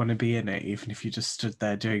like, do you want to be in it, even if you just stood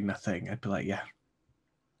there doing nothing, I'd be like, yeah.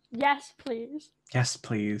 Yes, please. Yes,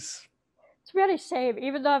 please. To be honest, same.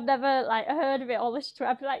 Even though I've never like heard of it or listened to it,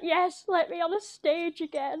 I'd be like, yes, let me on a stage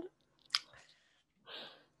again.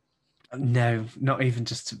 No, not even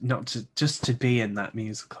just to be in that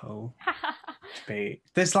musical.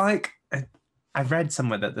 There's like I've read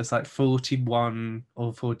somewhere that there's like 41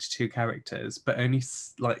 or 42 characters, but only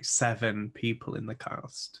like 7 people in the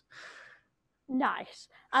cast. Nice.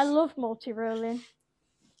 I love multi-rolling.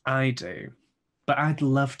 I do, but I'd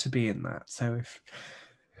love to be in that. So if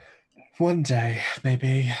one day,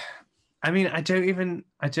 maybe. I mean, I don't even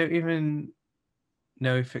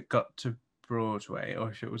know if it got to Broadway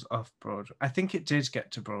or if it was off Broadway. I think it did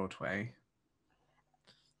get to Broadway,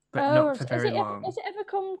 but not for very long. Has it ever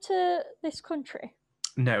come to this country?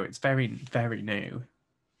 No, it's very, very new.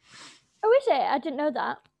 Oh, is it? I didn't know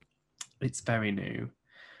that. It's very new.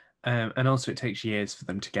 And also it takes years for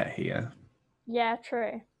them to get here. Yeah,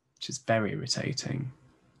 true. Which is very irritating.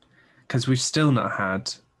 Because we've still not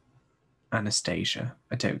had Anastasia,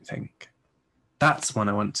 I don't think. That's one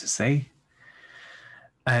I want to see.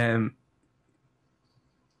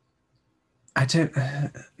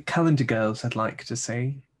 Calendar Girls I'd like to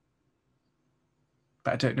see.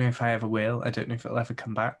 But I don't know if I ever will. I don't know if it'll ever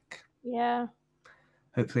come back. Yeah.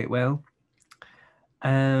 Hopefully it will.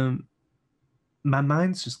 My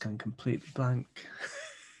mind's just gone completely blank.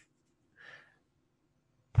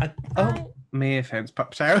 My earphones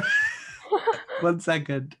popped out. 1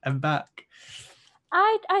 second, I'm back.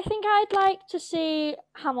 I think I'd like to see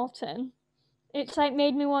Hamilton. It's like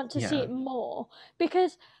made me want to see it more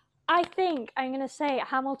because I think I'm going to say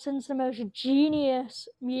Hamilton's the most genius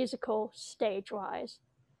musical stage-wise.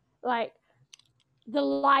 Like the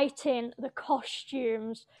lighting, the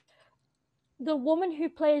costumes, the woman who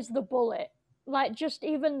plays the bullet, like just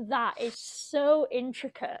even that is so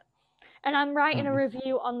intricate. And I'm writing a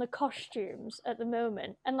review on the costumes at the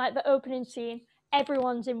moment. And like the opening scene,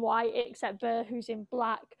 everyone's in white except Burr, who's in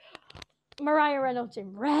black. Mariah Reynolds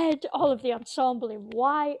in red, all of the ensemble in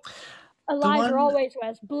white. Eliza always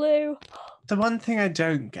wears blue. The one thing I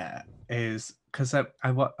don't get is, because I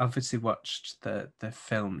obviously watched the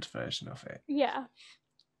filmed version of it. Yeah.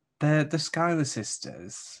 The Schuyler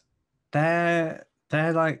sisters, they're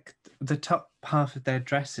like, the top half of their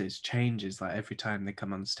dresses changes like every time they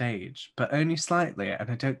come on stage, but only slightly, and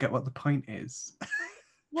I don't get what the point is.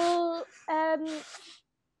 Well,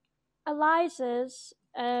 Eliza's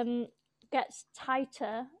gets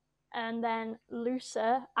tighter and then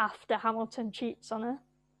looser after Hamilton cheats on her.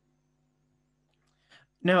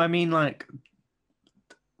 No, I mean like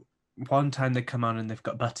one time they come on and they've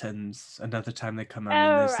got buttons, another time they come on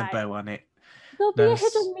and Oh, there's a right. bow on it. There'll be a There's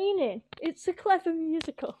hidden meaning. It's a clever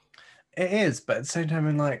musical. It is, but at the same time,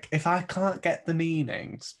 I'm like, if I can't get the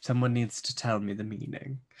meaning, someone needs to tell me the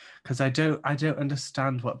meaning, because I don't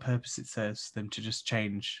understand what purpose it serves them to just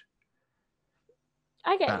change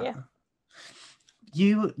I get that.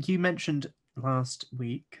 you. You mentioned last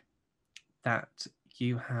week that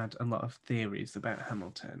you had a lot of theories about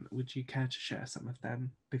Hamilton. Would you care to share some of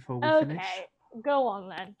them before we finish? Okay, go on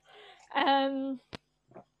then.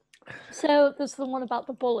 So there's the one about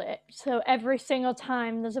the bullet. So every single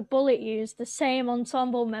time there's a bullet used, the same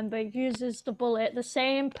ensemble member uses the bullet. The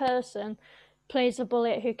same person plays the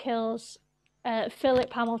bullet who kills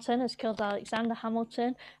Philip Hamilton has killed Alexander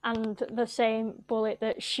Hamilton, and the same bullet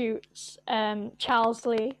that shoots Charles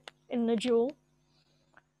Lee in the duel.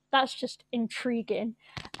 That's just intriguing.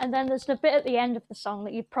 And then there's the bit at the end of the song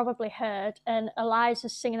that you've probably heard, and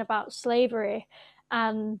Eliza's singing about slavery,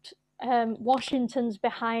 and Washington's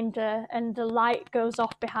behind her, and the light goes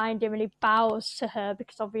off behind him, and he bows to her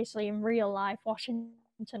because obviously in real life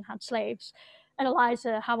Washington had slaves, and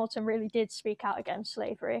Eliza Hamilton really did speak out against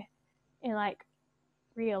slavery in like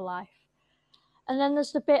real life. And then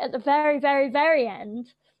there's the bit at the very, very, very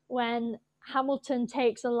end when Hamilton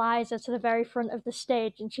takes Eliza to the very front of the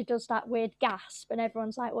stage and she does that weird gasp, and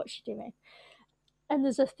everyone's like, what's she doing? And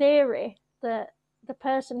there's a theory that the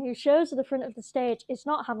person who shows her the front of the stage is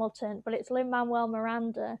not Hamilton, but it's Lin-Manuel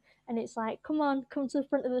Miranda. And it's like, come on, come to the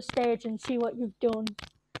front of the stage and see what you've done.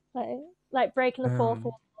 Like breaking the fourth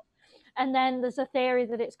wall. And then there's a theory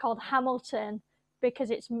that it's called Hamilton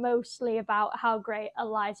because it's mostly about how great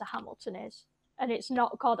Eliza Hamilton is. And it's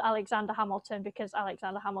not called Alexander Hamilton because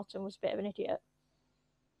Alexander Hamilton was a bit of an idiot.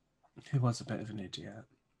 He was a bit of an idiot.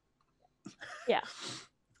 Yeah.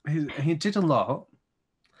 He did a lot,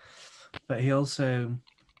 but he also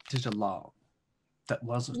did a lot that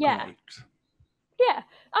wasn't great. Yeah,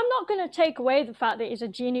 I'm not going to take away the fact that he's a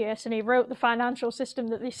genius and he wrote the financial system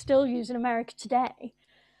that they still use in America today.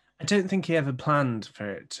 I don't think he ever planned for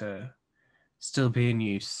it to still be in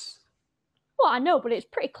use. Well, I know, but it's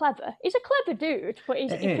pretty clever. He's a clever dude, but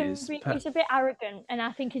he's a bit arrogant, and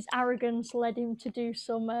I think his arrogance led him to do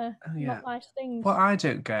some not nice things. What I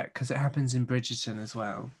don't get, because it happens in Bridgerton as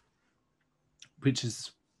well, which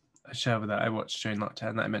is a show that I watched during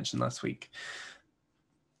lockdown that I mentioned last week.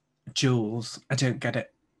 Jewels, I don't get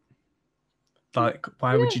it. Like,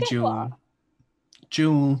 why would you jewel?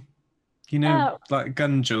 Jewel, like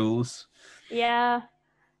gun jewels. Yeah,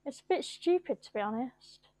 it's a bit stupid, to be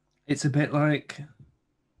honest. It's a bit like,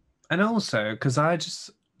 and also because I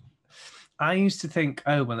used to think,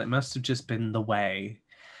 oh well, it must have just been the way,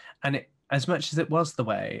 and it, as much as it was the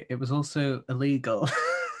way, it was also illegal.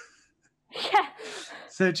 Yeah.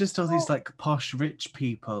 So just all these like posh rich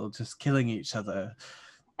people just killing each other.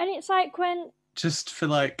 And it's like when just for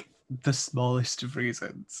like the smallest of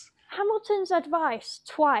reasons. Hamilton's advice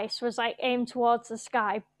twice was like aim towards the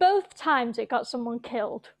sky. Both times it got someone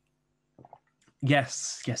killed.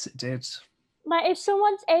 Yes, it did. Like if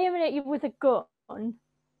someone's aiming at you with a gun,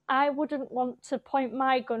 I wouldn't want to point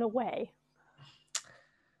my gun away.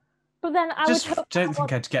 But then I don't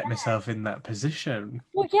think I'd get myself in that position.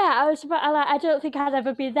 Well, yeah, I don't think I'd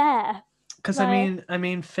ever be there. Because like, I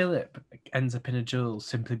mean, Philip ends up in a duel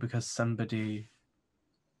simply because somebody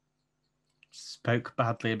spoke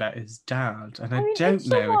badly about his dad, and I don't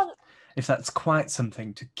know if that's quite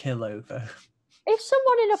something to kill over. If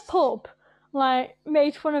someone in a pub like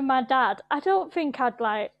made fun of my dad, I don't think I'd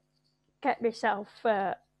like get myself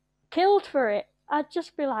killed for it. I'd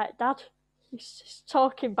just be like, Dad, he's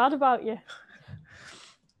talking bad about you.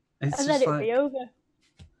 And then it'd be over.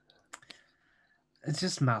 It's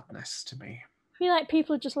just madness to me. I feel like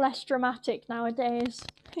people are just less dramatic nowadays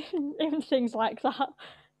in things like that.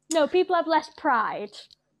 No, people have less pride.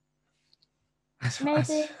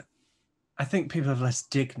 Maybe. I think people have less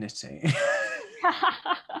dignity.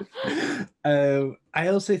 I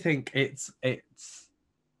also think it's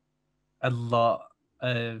a lot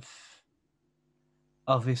of,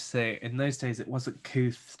 obviously in those days it wasn't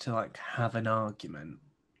couth to like have an argument,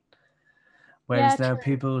 whereas now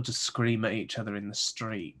people just scream at each other in the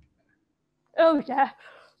street. Oh yeah,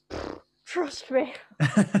 trust me.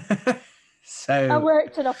 So I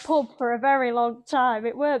worked in a pub for a very long time.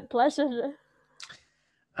 It weren't pleasant.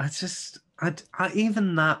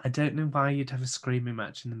 Even that, I don't know why you'd have a screaming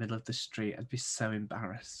match in the middle of the street. I'd be so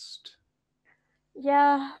embarrassed.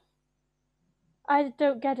 Yeah, I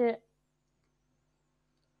don't get it.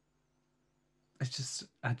 It's just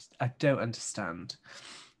I don't understand.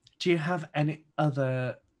 Do you have any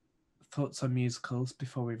other thoughts on musicals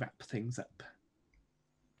before we wrap things up?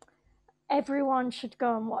 Everyone should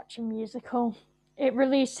go and watch a musical. It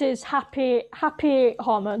releases happy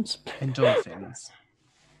hormones. Endorphins.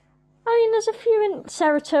 I mean, there's a few in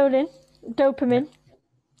serotonin, Yeah. dopamine.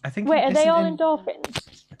 I think Wait, it are they isn't all in.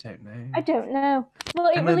 endorphins? I don't know. I don't know. Well,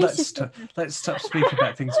 it Emma, releases. let's stop speaking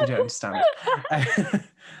about things we don't understand.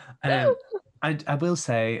 um, I will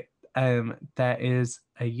say there is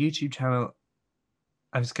a YouTube channel.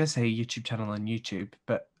 I was going to say a YouTube channel on YouTube,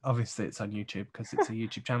 but obviously it's on YouTube because it's a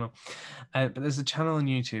YouTube channel. But there's a channel on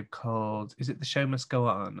YouTube called, is it The Show Must Go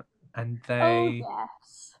On? And Oh they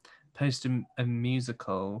yes. post a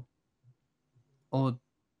musical, or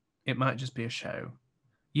it might just be a show.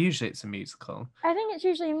 Usually it's a musical. I think it's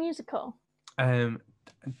usually a musical. Um,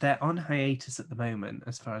 they're on hiatus at the moment,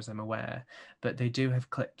 as far as I'm aware, but they do have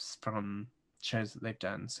clips from shows that they've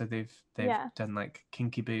done. So they've Yeah. done like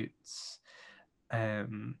Kinky Boots.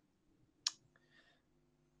 Um,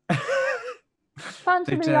 Phantom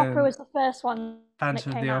they've of the Opera done was the first one that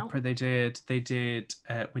Phantom of came the out. Opera. They did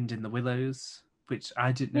Wind in the Willows, which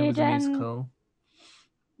I didn't know Did was a musical.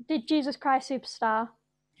 did Jesus Christ Superstar?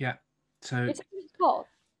 Yeah. So Is that what it's called?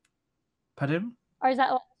 pardon? Or is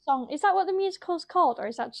that what the song? Is that what the musical's called, or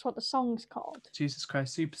is that just what the song's called? Jesus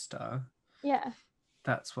Christ Superstar. Yeah.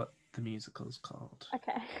 That's what the musical's called.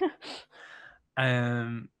 Okay.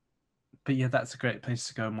 Um, but yeah, that's a great place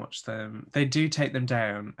to go and watch them. They do take them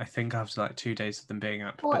down, I think, after like 2 days of them being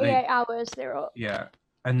up. But 48 hours they're up. yeah,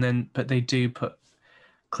 and then but they do put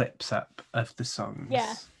clips up of the songs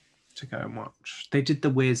Yeah. to go and watch. They did The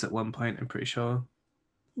Wiz at one point, I'm pretty sure.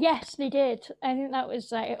 Yes, they did. I think that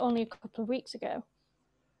was like only a couple of weeks ago.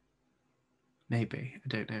 Maybe, I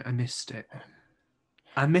don't know. I missed it.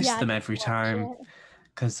 I miss Yeah, I them didn't every watch time it.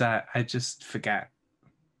 because I just forget.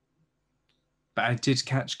 But I did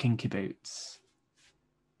catch Kinky Boots.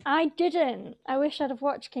 I didn't. I wish I'd have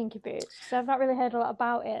watched Kinky Boots because I've not really heard a lot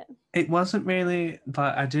about it. It wasn't really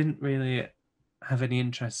like I didn't really have any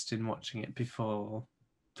interest in watching it before,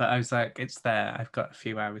 but I was like, it's there. I've got a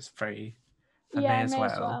few hours free. I Yeah, may I as may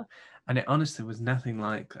as well. well. And it honestly was nothing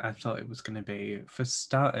like I thought it was going to be. For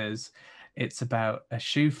starters, it's about a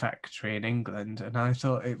shoe factory in England, and I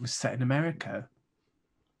thought it was set in America.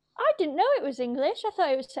 I didn't know it was English. I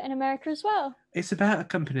thought it was set in America as well. It's about a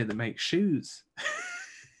company that makes shoes.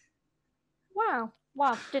 Wow.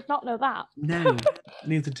 Wow. Did not know that. No,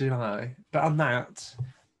 neither do I. But on that,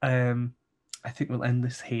 I think we'll end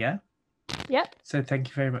this here. Yep. So thank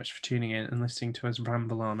you very much for tuning in and listening to us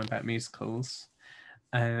ramble on about musicals.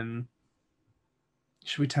 Should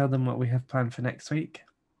we tell them what we have planned for next week?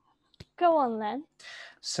 Go on then.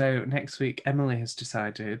 So next week, Emily has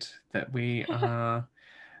decided that we are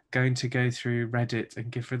going to go through Reddit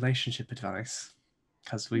and give relationship advice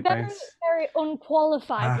because we Very, both very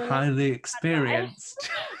unqualified. are highly experienced,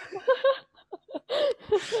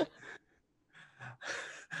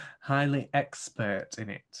 highly expert in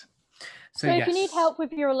it. So if you need help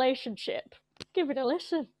with your relationship, give it a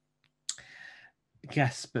listen.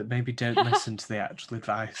 Yes, but maybe don't listen to the actual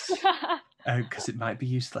advice because it might be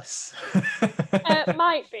useless. It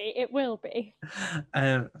might be. It will be.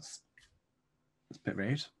 It's a bit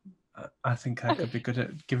rude. I think I could be good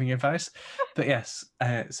at giving advice. But yes,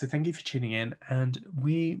 so thank you for tuning in, and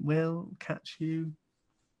we will catch you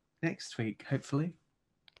next week, hopefully.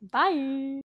 Bye.